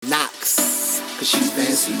cause she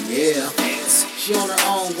fancy, yeah. She on her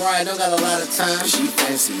own grind, don't got a lot of time, cause she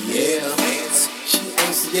fancy, yeah. She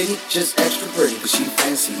ain't sedity, just extra pretty, cause she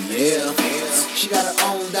fancy, yeah. She got her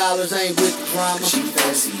own dollars, ain't with the drama, cause she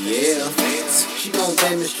fancy, yeah. She gon'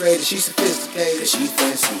 demonstrate it, she sophisticated, cause she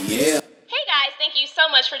fancy, yeah. Hey guys, thank you so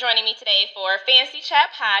much for joining me today for Fancy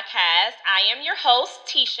Chat Podcast. I am your host,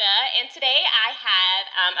 Tisha, and today I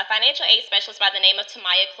have a financial aid specialist by the name of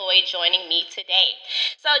Tomia Cloyd joining me today.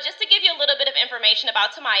 So just to give you a little bit of information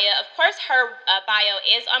about Tomia, of course her bio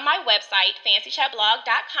is on my website,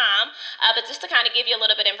 fancychatblog.com, but just to kind of give you a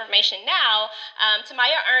little bit of information now,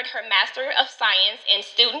 Tomia earned her Master of Science in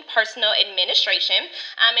Student Personal Administration,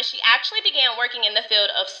 and she actually began working in the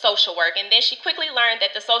field of social work, and then she quickly learned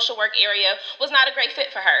that the social work area was not a great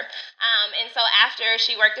fit for her. And so after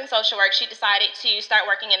she worked in social work, she decided to start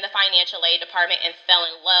working in the financial aid department and fell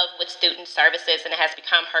in love with student services, and it has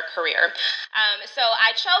become her career. So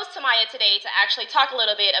I chose Tomia today to actually talk a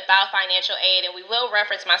little bit about financial aid, and we will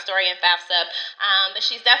reference my story in FAFSA, but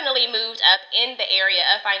she's definitely moved up in the area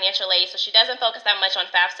of financial aid, so she doesn't focus that much on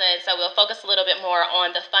FAFSA, and so we'll focus a little bit more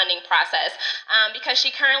on the funding process, because she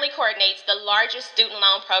currently coordinates the largest student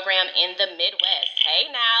loan program in the Midwest. Hey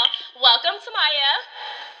now, welcome, Tomia.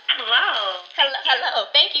 Hello.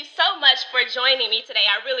 Thank you so much for joining me today.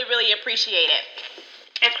 I really, really appreciate it.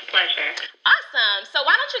 It's a pleasure. Awesome. So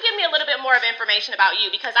why don't you give me a little bit more of information about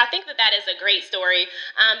you, because I think that is a great story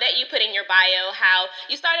that you put in your bio, how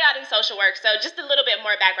you started out in social work. So just a little bit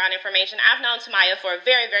more background information. I've known Tomia for a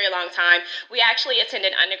very, very long time. We actually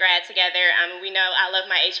attended undergrad together. We know I love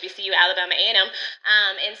my HBCU, Alabama A&M.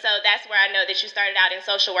 And so that's where I know that you started out in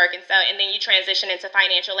social work, and then you transitioned into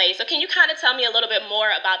financial aid. So can you kind of tell me a little bit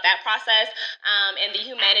more about that process and the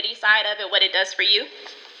humanity side of it, what it does for you?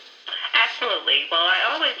 Absolutely. Well,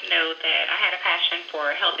 I always knew that I had a passion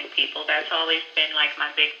for helping people. That's always been like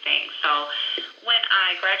my big thing. So when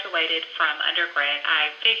I graduated from undergrad,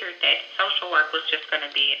 I figured that social work was just going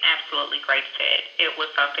to be an absolutely great fit. It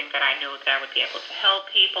was something that I knew that I would be able to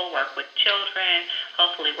help people, work with children,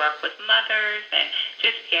 hopefully work with mothers, and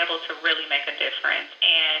just be able to really make a difference.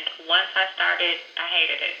 And once I started, I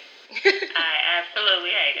hated it. I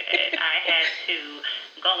absolutely hated it. I had to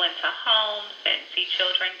go into homes and see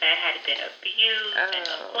children that had been abused and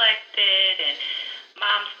neglected, and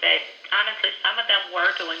moms that honestly, some of them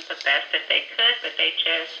were doing the best that they could, but it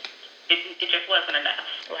just wasn't enough.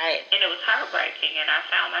 Right. And it was heartbreaking, and I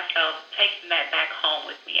found myself taking that back home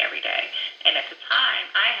with me every day. And at the time,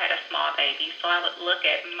 I had a small baby, so I would look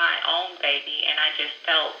at my own baby, and I just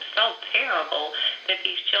felt so terrible that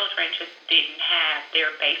these children just didn't have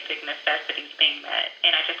their basic necessities being met,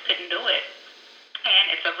 and I just couldn't do it.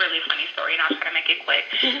 And it's a really funny story, and I'll try to make it quick.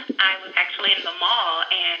 I was actually in the mall,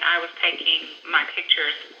 and I was taking my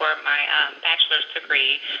pictures for my bachelor's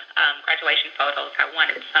degree graduation photos. I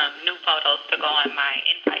wanted some new photos to go on my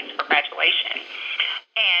invites for graduation.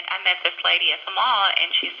 And I met this lady at the mall,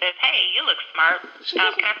 and she says, "Hey, you look smart.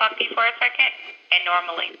 Can I talk to you for a second?" And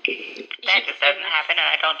normally that just doesn't happen, and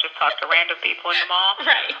I don't just talk to random people in the mall.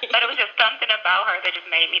 Right. But it was just something about her that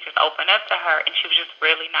just made me just open up to her, and she was just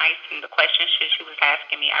really nice. And the questions she was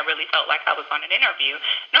asking me, I really felt like I was on an interview.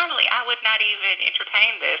 Normally, I would not even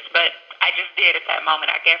entertain this, but I just did at that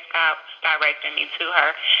moment. I guess God was directing me to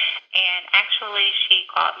her. And actually, she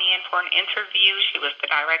called me in for an interview. She was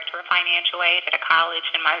the director of financial aid at a college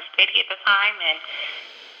in my city at the time, and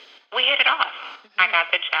we hit it off. I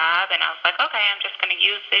got the job, and I was like, okay, I'm just going to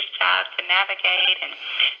use this job to navigate and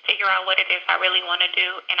figure out what it is I really want to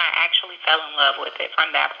do. And I actually fell in love with it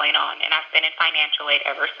from that point on, and I've been in financial aid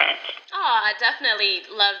ever since. Oh, I definitely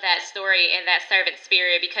love that story and that servant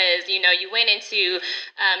spirit, because, you went into,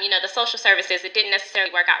 the social services. It didn't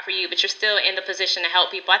necessarily work out for you, but you're still in the position to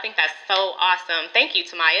help people. I think that's so awesome. Thank you,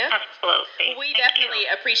 Tomia. Absolutely. We definitely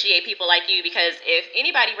appreciate people like you, because if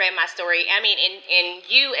anybody read my story, and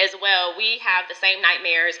you as well, we have the same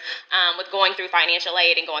nightmares with going through financial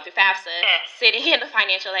aid and going through FAFSA, sitting in the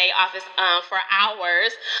financial aid office for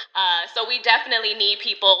hours. So we definitely need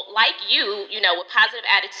people like you, with positive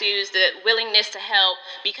attitudes, the willingness to help,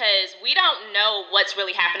 because we don't know what's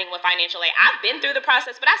really happening with financial aid. I've been through the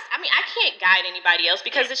process, but I can't guide anybody else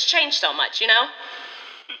because it's changed so much,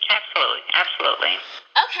 Absolutely.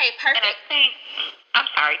 Okay, perfect. And I'm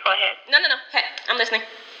sorry, go ahead. No. Hey, I'm listening.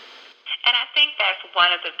 And I think that's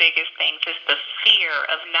one of the biggest things, is the fear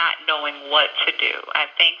of not knowing what to do. I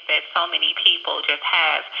think that so many people just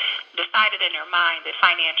have decided in their mind that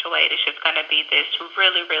financial aid is just going to be this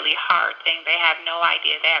really, really hard thing. They have no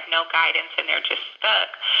idea. They have no guidance, and they're just stuck.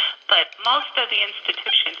 But most of the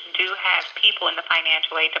institutions do have people in the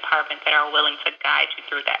financial aid department that are willing to guide you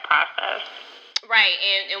through that process. Right,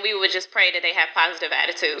 and we would just pray that they have positive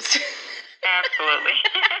attitudes. Absolutely.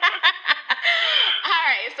 All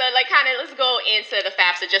right, so like kind of let's go into the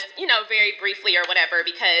FAFSA just very briefly or whatever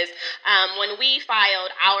because when we filed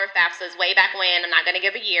our FAFSAs way back when, I'm not going to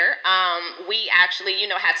give a year, we actually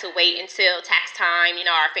had to wait until tax time.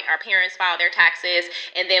 Our parents file their taxes,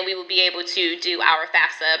 and then we will be able to do our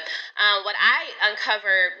FAFSA. What I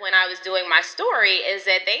uncovered when I was doing my story is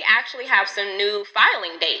that they actually have some new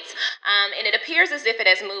filing dates, and it appears as if it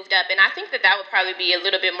has moved up. And I think that would probably be a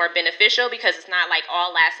little bit more beneficial because it's not like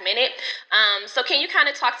all last minute. So can you kind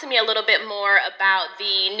of talk to me a little bit more about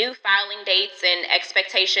the new filing dates and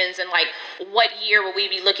expectations, and like what year will we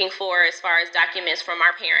be looking for as far as documents from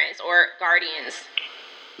our parents or guardians?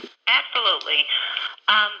 Absolutely.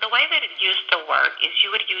 The way that it used to work is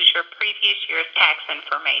you would use your previous year's tax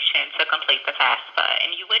information to complete the FAFSA,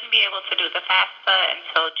 and you wouldn't be able to do the FAFSA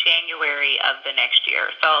until January of the next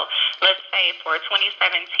year. So let's say for 2017,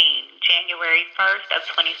 January 1st of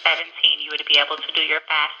 2017, you would be able to do your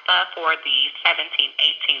FAFSA for the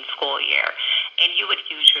 17-18 school year, and you would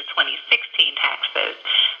use your 2016 taxes.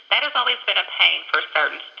 That has always been a pain for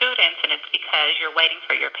certain students, and it's because you're waiting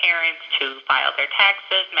for your parents to file their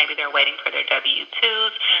taxes. Maybe they're waiting for their W-2s.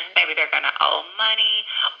 Maybe they're going to owe money,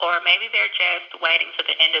 or maybe they're just waiting to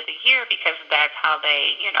the end of the year because that's how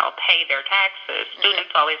they, pay their taxes.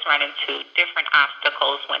 Students always run into different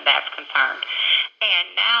obstacles when that's concerned. And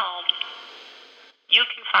now you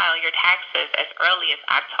can file your taxes as early as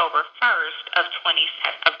October 1st of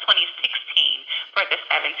 2016 for the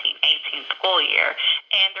 17-18 school year.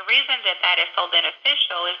 And the reason that is so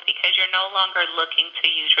beneficial is because you're no longer looking to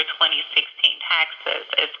use your 2016 taxes.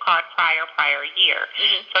 It's called prior year.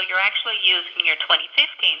 So you're actually using your 2015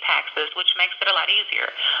 taxes, which makes it a lot easier.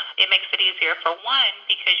 It makes it easier for one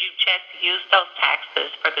because you just used those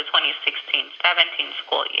taxes for the 2016-17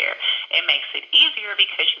 school year. It makes it easier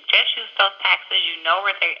because you just used those taxes, you know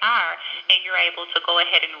where they are, and you're able to go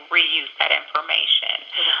ahead and reuse that information.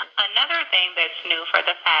 Another thing that's new for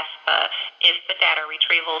the FAFSA is the data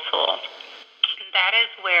retrieval tool. That is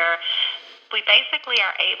where we basically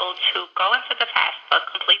are able to go into the FAFSA,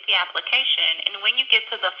 complete the application, and when you get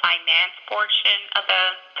to the finance portion of the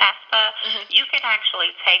FAFSA, you can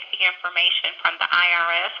actually take the information from the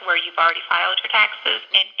IRS where you've already filed your taxes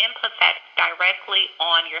and input that directly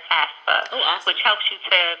on your FAFSA, which helps you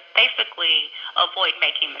to basically avoid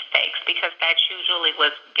making mistakes, because that's usually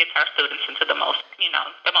what gets our students into the most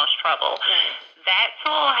trouble. That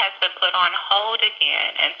tool has been put on hold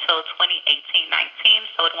again until 2018-19,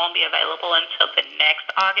 so it won't be available until the next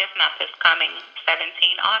August, not this coming 17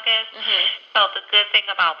 August. So the good thing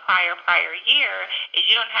about prior year is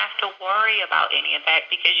you don't have to worry about any of that,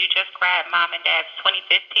 because you just grab mom and dad's 2015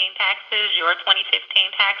 taxes, your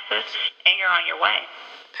 2015 taxes, and you're on your way.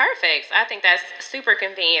 Perfect. I think that's super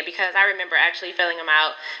convenient because I remember actually filling them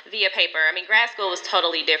out via paper. I mean, grad school was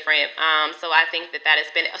totally different. So I think that has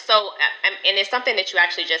been and it's something that you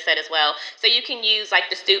actually just said as well. So you can use like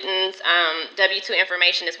the students' W-2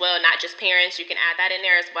 information as well, not just parents. You can add that in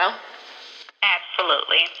there as well.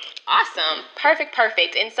 Absolutely. Awesome.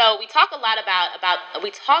 Perfect. And so we talk a lot about the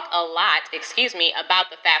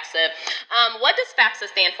FAFSA. What does FAFSA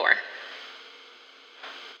stand for?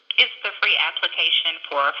 It's the free application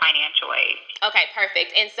for financial aid. Okay,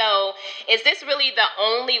 perfect. And so is this really the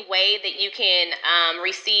only way that you can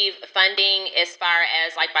receive funding as far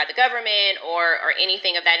as like by the government or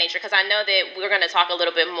anything of that nature? Because I know that we're going to talk a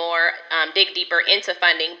little bit more, dig deeper into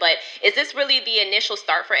funding, but is this really the initial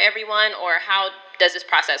start for everyone, or how does this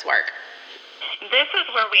process work? This is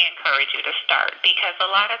where we encourage you to start, because a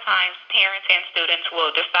lot of times parents and students will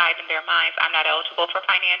decide in their minds, I'm not eligible for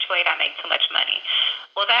financial aid, I make too much money.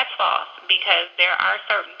 Well, that's false, because there are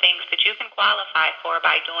certain things that you can qualify for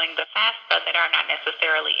by doing the FAFSA that are not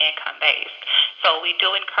necessarily income-based. So we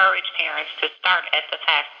do encourage parents to start at the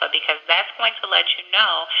FAFSA, because that's going to let you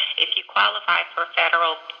know if you qualify for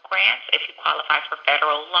federal grants, if you qualify for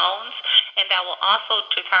federal loans, and that will also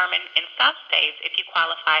determine in some states if you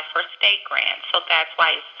qualify for state grants. So that's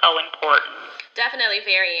why it's so important. Definitely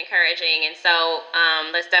very encouraging. And so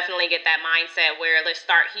let's definitely get that mindset where let's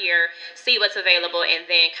start here, see what's available, and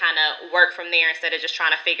then kind of work from there instead of just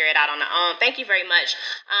trying to figure it out on our own. Thank you very much.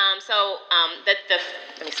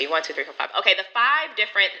 Let me see, 1, 2, 3, 4, 5. Okay, the 5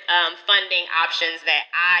 different funding options that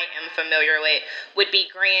I am familiar with would be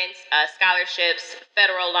grants, scholarships,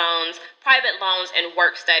 federal loans, private loans, and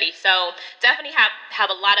work study. So definitely have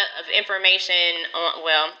a lot of information on,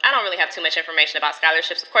 well, I don't really have too much information about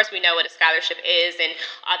scholarships. Of course, we know what a scholarship is and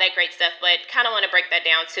all that great stuff, but kind of want to break that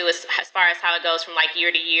down too, as far as how it goes from like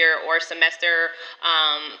year to year or semester,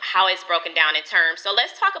 how it's broken down in terms. So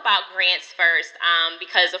let's talk about grants first,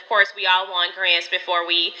 because of course we all want grants before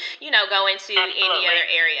we, go into any other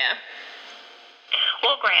area.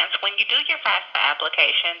 Well, grants, when you do your FAFSA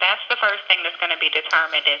application, that's the first thing that's going to be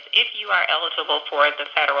determined is if you are eligible for the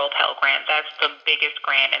federal Pell Grant. That's the biggest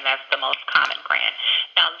grant and that's the most common grant.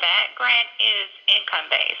 Now, that grant is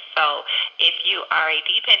income-based. So if you are a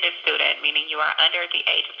dependent student, meaning you are under the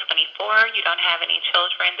age of 24, you don't have any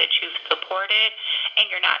children that you've supported,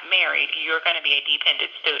 and you're not married, you're going to be a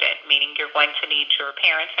dependent student, meaning you're going to need your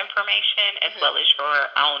parents' information as well as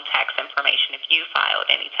your own tax information if you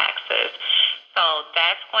filed any taxes. So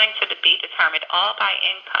that's going to be determined all by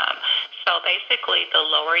income. So basically, the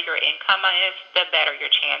lower your income is, the better your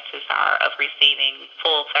chances are of receiving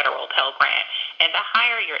full federal Pell Grant. And the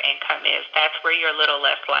higher your income is, that's where you're a little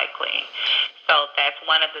less likely. So that's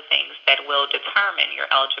one of the things that will determine your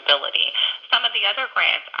eligibility. Some of the other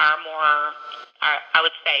grants are more, I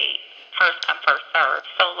would say, first come, first serve.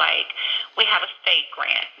 So like we have a state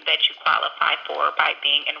grant that you qualify for by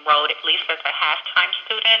being enrolled at least as a half-time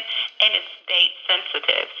student, and it's date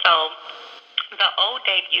sensitive. So the old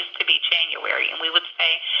date used to be January, and we would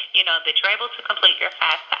say, that you're able to complete your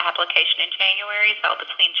FAFSA application in January. So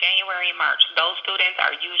between January and March, those students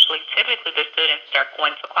are typically the students that are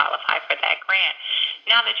going to qualify for that grant.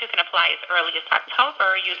 Now that you can apply as early as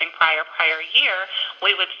October using prior year,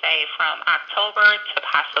 we would say from October to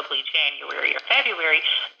possibly January or February,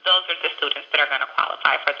 those are the students that are going to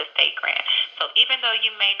qualify for the state grant. So even though you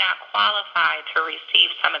may not qualify to receive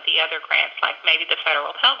some of the other grants, like maybe the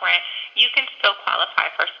federal Pell Grant, you can still qualify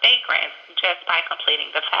for state grants just by completing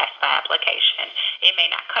the FAFSA application. It may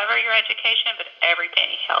not cover your education, but every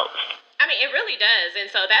penny helps. I mean, it really does.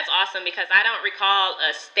 And so that's awesome because I don't recall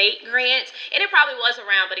a state grant, and it probably was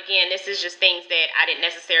around, but again, this is just things that I didn't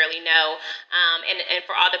necessarily know. And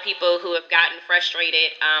for all the people who have gotten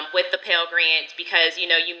frustrated with the Pell Grant because, you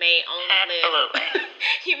may only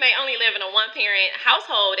you may only live in a one-parent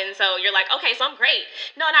household, and so you're like, okay, so I'm great.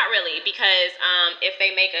 No, not really, because if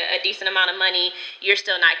they make a decent amount of money, you're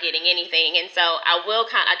still not getting anything. And so I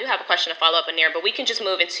do have a question to follow up in there, but we can just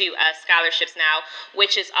move into scholarships now,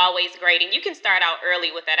 which is always great. And you can start out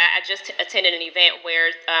early with that. I just attended an event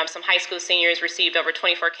where some high school seniors received over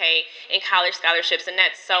 $24K in college scholarships, and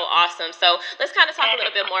that's so awesome. So let's kind of talk a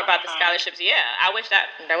little bit more about the scholarships. Yeah, I wish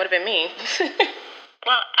that would have been me.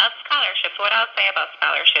 Well, scholarships, what I'll say about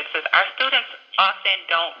scholarships is our students often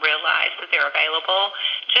don't realize that they're available.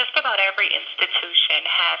 Just about every institution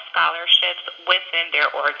has scholarships within their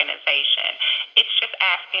organization. It's just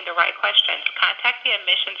asking the right questions. Contact the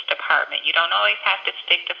admissions department. You don't always have to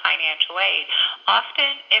stick to financial aid.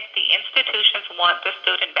 Often, if the institutions want the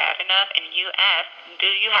student bad enough and you ask, do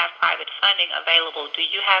you have private funding available? Do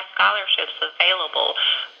you have scholarships available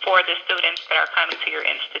for the students that are coming to your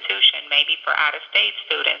institution? Maybe for out-of-state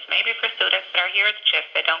students, maybe for students that are here just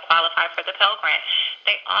that don't qualify for the Pell Grant.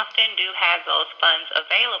 They often do have those funds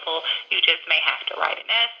available. You just may have to write an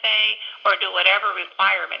essay or do whatever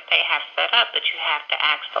requirement they have set up, but you have to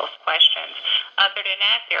ask those questions. Other than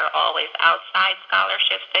that, there are always outside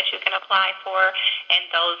scholarships that you can apply for, and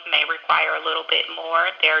those may require a little bit more.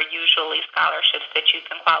 There are usually scholarships that you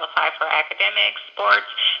can qualify for academics, sports.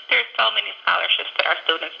 There's so many scholarships that our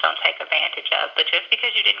students don't take advantage of, but just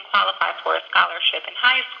because you didn't qualify for a scholarship in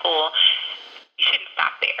high school, you shouldn't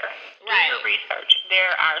stop there. Right. Do your research.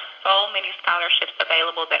 There are so many scholarships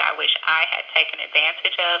available that I wish I had taken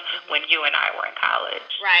advantage of when you and I were in college.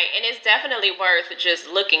 Right, and it's definitely worth just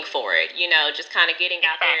looking for it, just kind of getting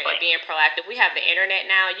out there and being proactive. We have the internet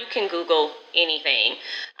now. You can Google anything.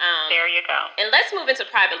 There you go. And let's move into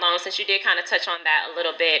private loans, since you did kind of touch on that a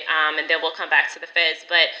little bit, and then we'll come back to the feds.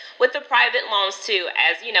 But with the private loans, too,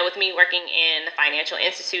 as you know, with me working in the financial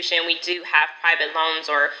institution, we do have private loans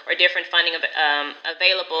or different funding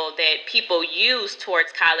available that people use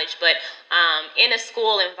towards college. But in a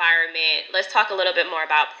school environment, let's talk a little bit more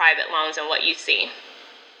about private loans and what you see.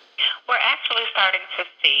 We're actually starting to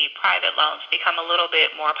see private loans become a little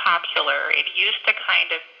bit more popular. It used to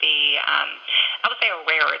kind of be, I would say, a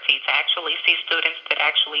rarity to actually see students that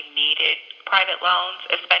actually needed private loans,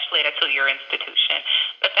 especially at a two-year institution.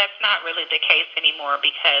 But that's not really the case anymore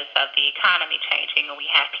because of the economy changing, and we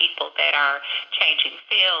have people that are changing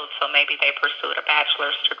fields. So maybe they pursued a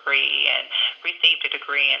bachelor's degree and received a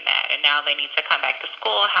degree in that, and now they need to come back to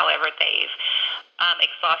school. However, they've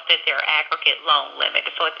exhausted their aggregate loan limit.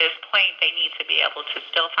 So at this point, they need to be able to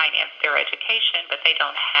still finance their education, but they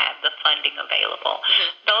don't have the funding available.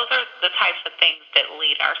 Those are the types of things that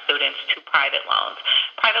lead our students to private loans.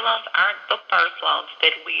 Private loans aren't the first loans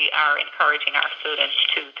that we are encouraging our students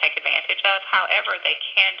to take advantage of. However, they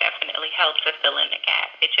can definitely help to fill in the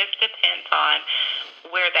gap. It just depends on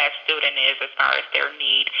where that student is as far as their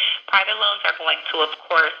need. Private loans are going to, of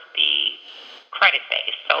course, be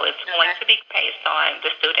credit-based. So it's going to be based on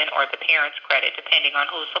the student or the parent's credit, depending on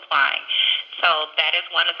who's applying. So that is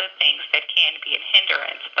one of the things that can be a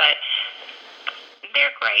hindrance. But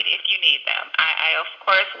they're great if you need them. I, of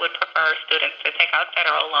course, would prefer students to take out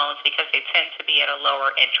federal loans because they tend to be at a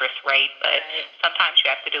lower interest rate, but sometimes you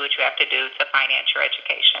have to do what you have to do to finance your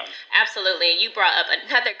education. Absolutely. You brought up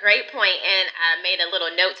another great point, and I made a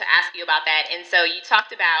little note to ask you about that. And so you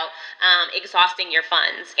talked about exhausting your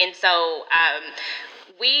funds. And so I've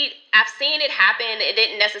seen it happen. It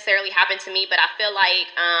didn't necessarily happen to me, but I feel like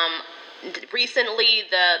recently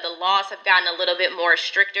the laws have gotten a little bit more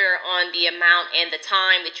stricter on the amount and the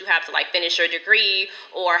time that you have to like finish your degree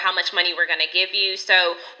or how much money we're going to give you.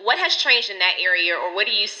 So what has changed in that area, or what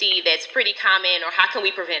do you see that's pretty common, or how can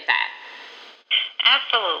we prevent that?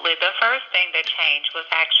 Absolutely. The first thing that changed was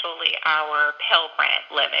actually our Pell Grant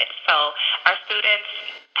limit. So our students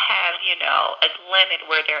have, a limit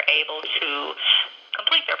where they're able to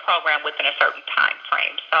complete their program within a certain time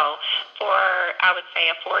frame. So for, I would say,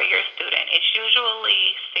 a 4-year student, it's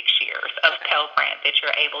usually 6 years of Pell Grant that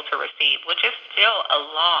you're able to receive, which is still a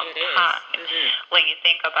long time when you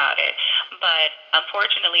think about it. But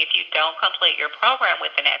unfortunately, if you don't complete your program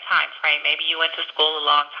within that time frame, maybe you went to school a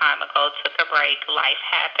long time ago, took a break, life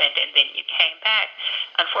happened, and then you came back,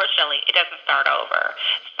 unfortunately, it doesn't start over.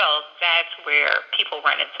 So that's where people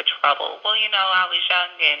run into trouble. Well, I was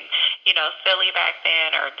young and, silly back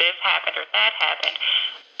then, or this happened or that happened.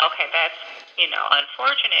 Okay, that's,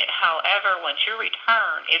 unfortunate. However, once you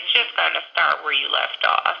return, it's just going to start where you left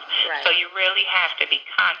off. Right. So you really have to be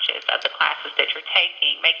conscious of the classes that you're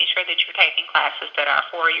taking, making sure that you're taking classes that are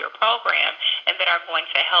for your program and that are going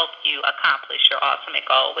to help you accomplish your ultimate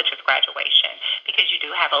goal, which is graduation, because you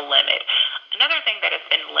do have a limit. Another thing that has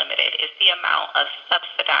been limited is the amount of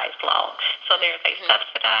subsidized loan. So there's a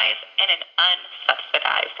subsidized and an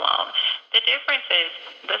unsubsidized loan. The difference is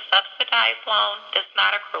the subsidized loan does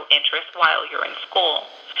not accrue interest while you're in school.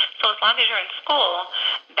 So as long as you're in school,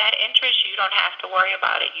 that interest, you don't have to worry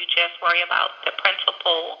about it. You just worry about the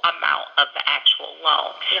principal amount of the actual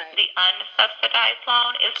loan. Right. The unsubsidized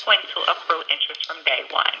loan is going to accrue interest from day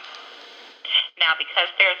one. Now,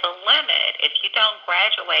 because there's a limit, if you don't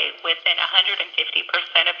graduate within 150%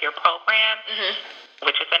 of your program,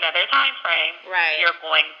 which is another time frame, you're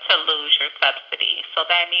going to lose your subsidy. So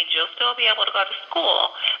that means you'll still be able to go to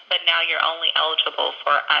school, but now you're only eligible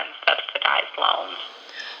for unsubsidized loans.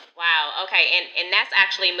 Wow. Okay. And that's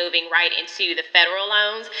actually moving right into the federal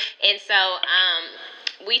loans. And so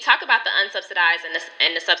we talk about the unsubsidized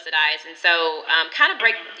and the subsidized. And so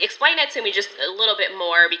explain that to me just a little bit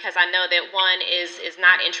more, because I know that one is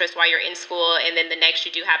not interest while you're in school, and then the next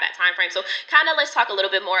you do have that time frame. So let's talk a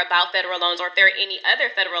little bit more about federal loans, or if there are any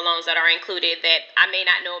other federal loans that are included that I may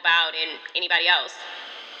not know about and anybody else.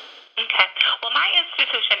 Okay. Well, my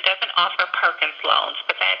institution doesn't offer Perkins loans,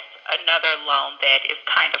 but that's another loan that is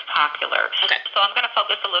kind of popular. Okay. So I'm going to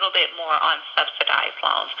focus a little bit more on subsidized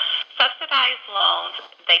loans. Subsidized loans,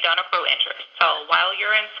 they don't accrue interest. So while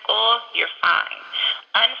you're in school, you're fine.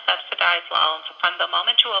 Unsubsidized loans, from the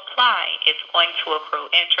moment you apply, it's going to accrue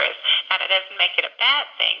interest. Now, that doesn't make it a bad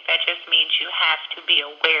thing. That just means you have to be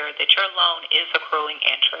aware that your loan is accruing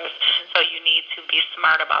interest. So you need to be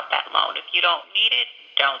smart about that loan. If you don't need it,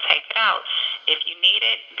 don't take it out. If you need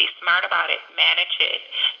it, be smart about it. Manage it.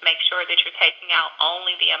 Make sure that you're taking out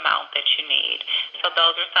only the amount that you need. So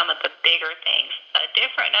those are some of the bigger things.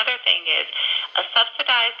 Another thing is a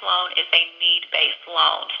subsidized loan is a need-based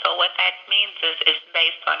loan. So what that means is it's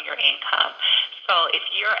based on your income. So if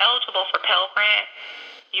you're eligible for Pell Grant,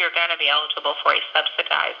 you're going to be eligible for a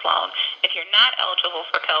subsidized loan. If you're not eligible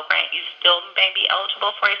for Pell Grant, you still may be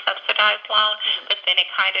eligible for a subsidized loan, but then it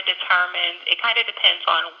kind of depends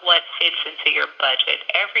on what fits into your budget.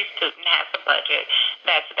 Every student has a budget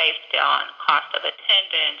that's based on cost of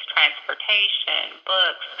attendance, transportation,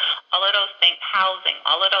 books, all of those things, housing,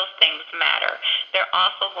 all of those things matter. They're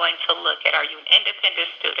also going to look at, are you an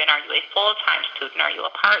independent student? Are you a full-time student? Are you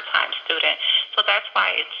a part-time student? So that's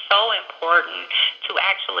why it's so important to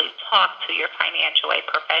actually talk to your financial aid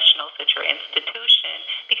professionals at your institution,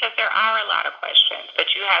 because there are a lot of questions,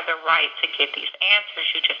 but you have the right to get these answers.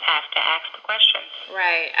 You just have to ask the questions.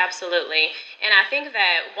 Right, absolutely. And I think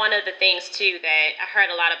that one of the things too that I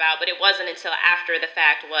heard a lot about, but it wasn't until after the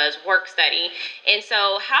fact, was work study. And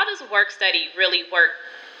so, how does work study really work?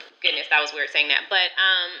 Goodness, that was weird saying that. But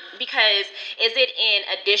because is it in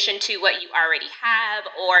addition to what you already have,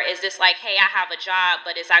 or is this like, hey, I have a job,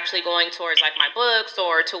 but it's actually going towards like my books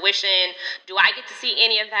or tuition? Do I get to see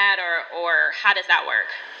any of that, or how does that work?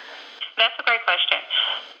 That's a great question.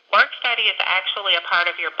 Work study is actually a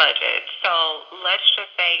part of your budget. So let's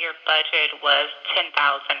just say your budget was $10,000.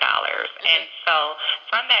 And so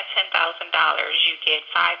from that $10,000, you get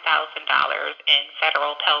 $5,000 in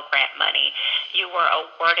federal Pell Grant money. You were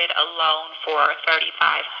awarded a loan for $3,500.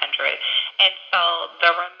 And so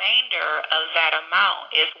the remainder of that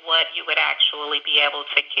amount is what you would actually be able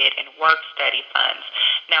to get in work study funds.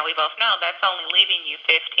 Now, we both know that's only leaving you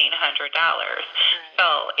 $1,500.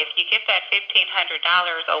 So if you get that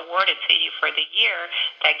 $1,500 awarded to you for the year,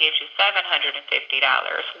 that gives you $750.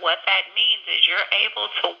 What that means is you're able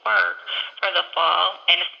to work for the fall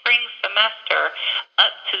and spring semester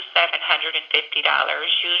up to $750.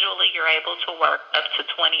 Usually you're able to work up to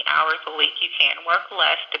 20 hours a week. You can work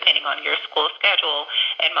less depending on your school schedule,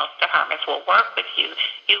 and most departments will work with you.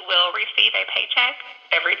 You will receive a paycheck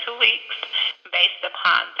every 2 weeks based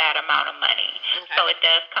upon that amount of money. Okay. So it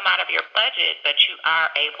does come out of your budget, but you are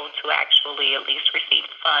able to actually at least receive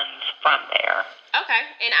funds from there. Okay.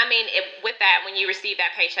 And I mean, with that, when you receive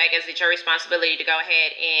that paycheck, is it your responsibility to go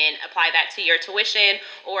ahead and apply that to your tuition,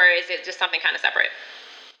 or is it just something kind of separate?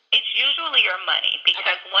 It's usually your money,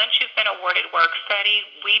 because once you've been awarded work study,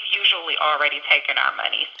 we've usually already taken our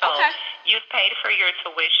money. So you've paid for your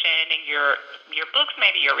tuition, and your books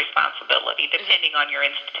may be your responsibility, depending on your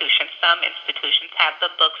institution. Some institutions have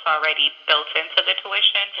the books already built into the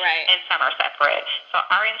tuition, and some are separate. So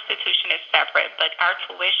our institution is separate, but our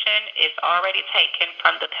tuition is already taken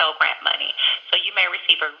from the Pell Grant money. So you may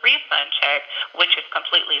receive a refund check, which is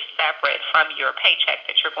completely separate from your paycheck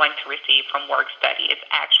that you're going to receive from work study. It's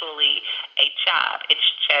actually a job. It's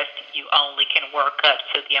just you only can work up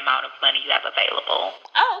to the amount of money you have available.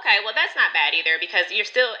 Oh, okay. Well, that's not bad either, because you're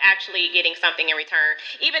still actually getting something in return,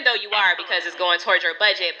 even though you are, because it's going towards your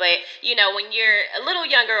budget. But you know, when you're a little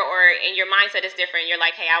younger, or and your mindset is different, you're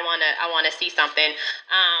like, hey, I wanna see something.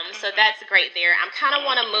 So that's great there. I'm kind of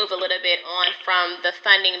want to move a little bit on from the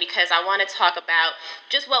funding, because I want to talk about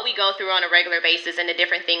just what we go through on a regular basis and the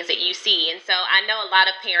different things that you see. And so I know a lot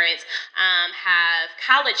of parents have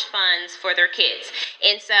college funds for their kids,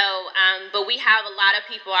 and so but we have a lot of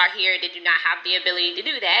people out here that do not have the ability to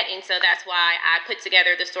do that. And so that's why I put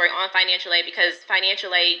together the story on financial aid, because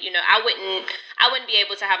financial aid, you know, I wouldn't be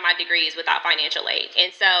able to have my degrees without financial aid.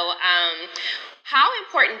 And so how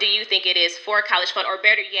important do you think it is for a college fund, or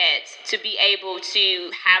better yet, to be able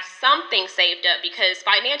to have something saved up, because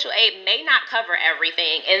financial aid may not cover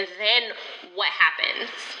everything, and then what happens?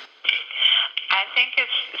 I think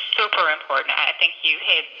it's super important. I think you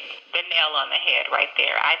hit the nail on the head right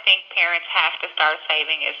there. I think parents have to start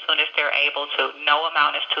saving as soon as they're able to. No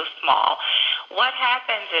amount is too small. What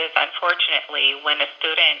happens is, unfortunately, when a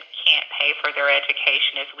student can't pay for their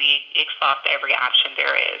education, is we exhaust every option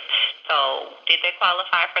there is. So did they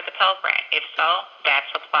qualify for the Pell Grant? If so, that's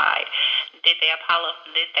applied. Did they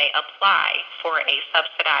apply for a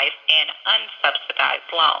subsidized and unsubsidized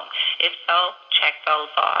loan? If so, check those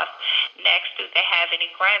off. Next, do they have any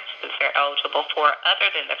grants that they're eligible for other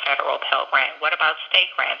than the federal Pell Grant? What about state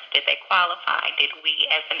grants? Did they qualify? Did we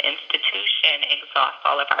as an institution exhaust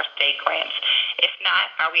all of our state grants? If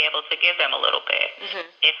not, are we able to give them a little bit?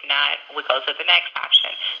 If not, we go to the next option.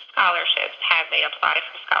 Scholarships. Have they applied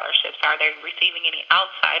for scholarships? Are they receiving any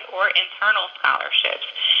outside or internal scholarships?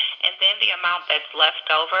 And then the amount that's left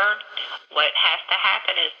over, what has to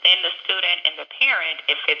happen is then the student and the parent,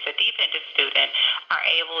 if it's a dependent student, are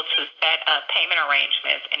able to set up payment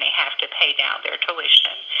arrangements, and they have to pay down their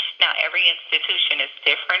tuition. Now, every institution is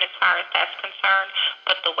different as far as that's concerned,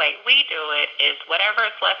 but the way we do it is whatever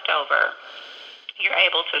is left over, you're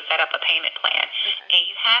able to set up a payment plan. And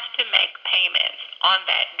you have to make payments on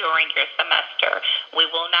that during your semester. We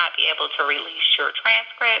will not be able to release your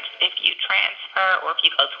transcripts if you transfer or if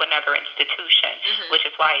you go to another institution, which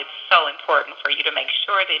is why it's so important for you to make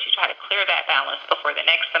sure that you try to clear that balance before the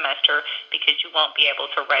next semester, because you won't be able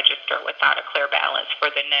to register without a clear balance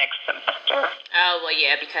for the next semester. Oh, well,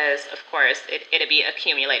 yeah, because, of course, it'll be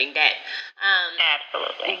accumulating debt.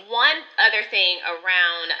 Absolutely. One other thing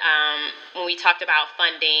around when we talked about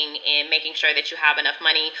funding and making sure that you have enough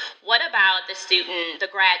money, what about the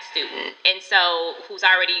grad student, and so who's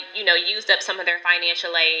already, used up some of their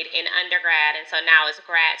financial aid in undergrad, and so now it's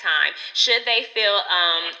grad time? Should they feel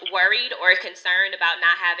worried or concerned about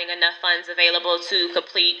not having enough funds available to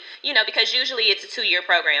complete, because usually it's a 2-year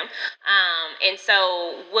program, and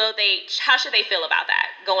so how should they feel about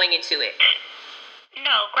that going into it?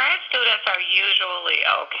 No, grad students are usually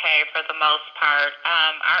okay for the most part.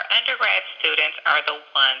 Our undergrad students are the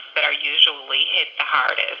ones that are usually hit the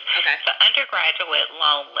hardest. Okay. The undergraduate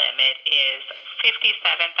loan limit is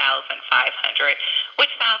 $57,500,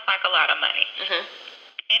 which sounds like a lot of money.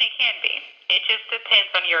 And it can be. It just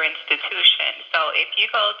depends on your institution. So if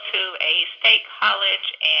you go to a state college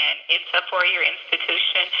and it's a 4-year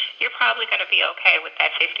institution, you're probably going to be okay with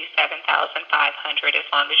that $57,500 as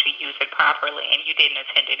long as you use it properly and you didn't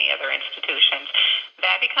attend any other institutions.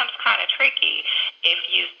 That becomes kind of tricky if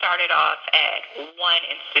you started off at one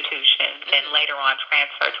institution, then later on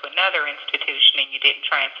transferred to another institution and you didn't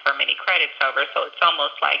transfer many credits over. So it's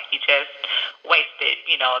almost like you just wasted,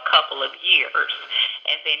 a couple of years.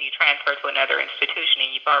 And then you transfer to another institution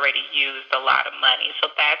and you've already used a lot of money. So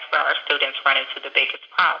that's where our students run into the biggest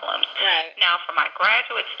problems. Right. Now, for my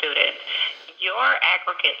graduate students, your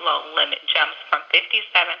aggregate loan limit jumps from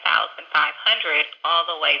 $57,500 all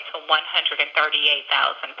the way to $138,500.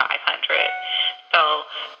 So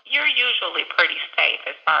you're usually pretty safe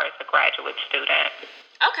as far as a graduate student.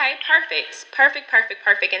 Okay,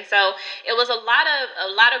 perfect. And so it was a lot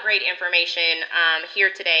of great information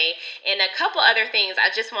here today, and a couple other things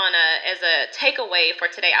I just want to, as a takeaway for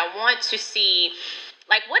today, I want to see,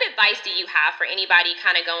 like, what advice do you have for anybody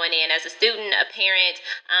kind of going in as a student, a parent,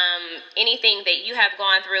 anything that you have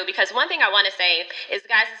gone through? Because one thing I want to say is,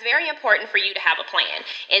 guys, it's very important for you to have a plan.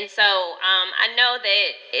 And so I know that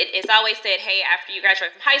it's always said, hey, after you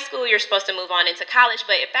graduate from high school, you're supposed to move on into college.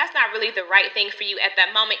 But if that's not really the right thing for you at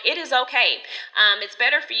that moment, it is okay. It's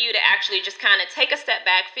better for you to actually just kind of take a step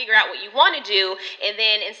back, figure out what you want to do, and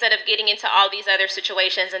then instead of getting into all these other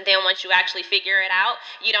situations, and then once you actually figure it out,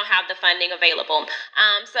 you don't have the funding available.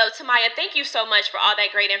 So Tomia, thank you so much for all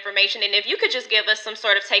that great information. And if you could just give us some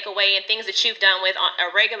sort of takeaway and things that you've done with on a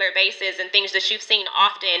regular basis and things that you've seen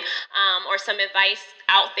often, or some advice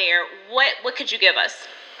out there, what could you give us?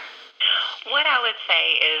 What I would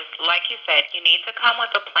say is, like you said, you need to come with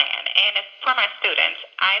a plan. And for my students,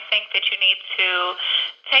 I think that you need to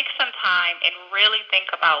take some time and really think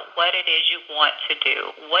about what it is you want to do.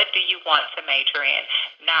 What do you want to major in?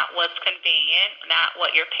 Not what's convenient, not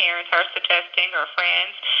what your parents are suggesting or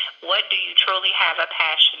friends. What do you truly have a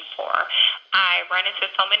passion for? I run into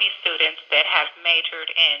so many students that have majored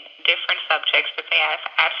in different subjects that they have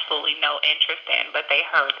absolutely no interest in, but they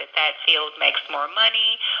heard that field makes more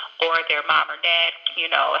money, or their mom or dad,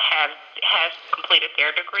 has completed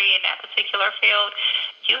their degree in that particular field.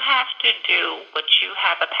 You have to do what you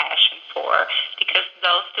have a passion for, because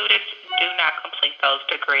those students do not complete those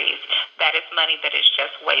degrees. That is money that is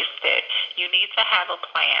just wasted. You need to have a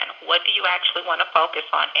plan. What do you actually want to focus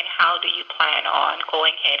on, and how do you plan on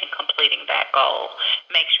going ahead and completing that goal?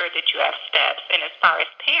 Make sure that you have steps. And as far as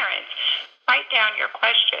parents, write down your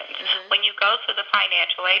questions. When you go to the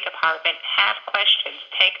financial aid department, have questions.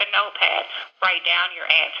 Take a notepad. Write down your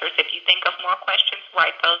answers. If you think of more questions,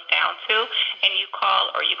 write those down too. And you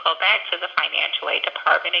call or you go back to the financial aid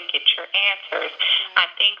department and get your answers. I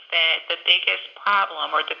think that the biggest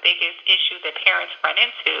problem or the biggest issue that parents run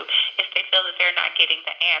into is they feel that they're not getting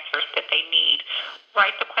the answers that they need.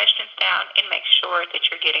 Write the questions down and make sure that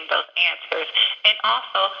you're getting those answers. And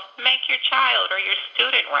also, make your child or your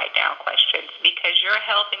student write down questions, because you're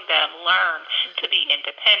helping them learn to be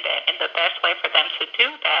independent. And the best way for them to do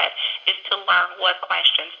that is to learn what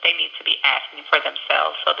questions they need to be asking for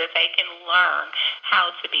themselves, so that they can learn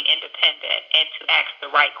how to be independent and to ask the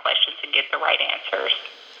right questions and get the right answers.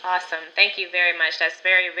 Awesome. Thank you very much. That's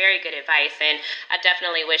very, very good advice. And I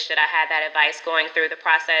definitely wish that I had that advice going through the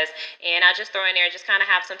process. And I'll just throw in there, just kind of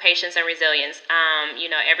have some patience and resilience.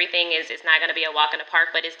 Everything is not going to be a walk in the park,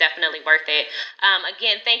 but it's definitely worth it.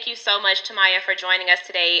 Again, thank you so much, Tomia, for joining us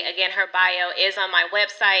today. Again, her bio is on my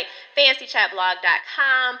website,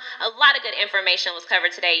 fancychatblog.com. A lot of good information was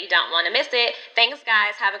covered today. You don't want to miss it. Thanks,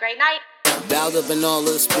 guys. Have a great night. Bound up in all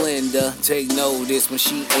her splendor, take notice when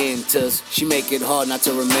she enters. She make it hard not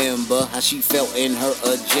to remember how she felt in her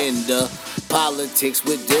agenda. Politics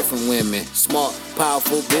with different women, smart,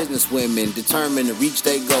 powerful business women, determined to reach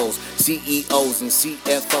their goals. CEOs and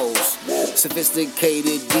CFOs,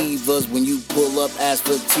 sophisticated divas. When you pull up, ask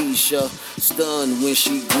for Tisha. Stunned when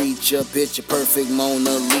she greets ya, picture perfect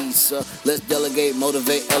Mona Lisa. Let's delegate,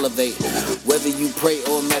 motivate, elevate. Whether you pray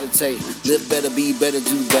or meditate, live better, be better,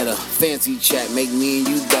 do better. Fancy chat, make me and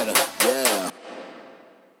you better. Yeah.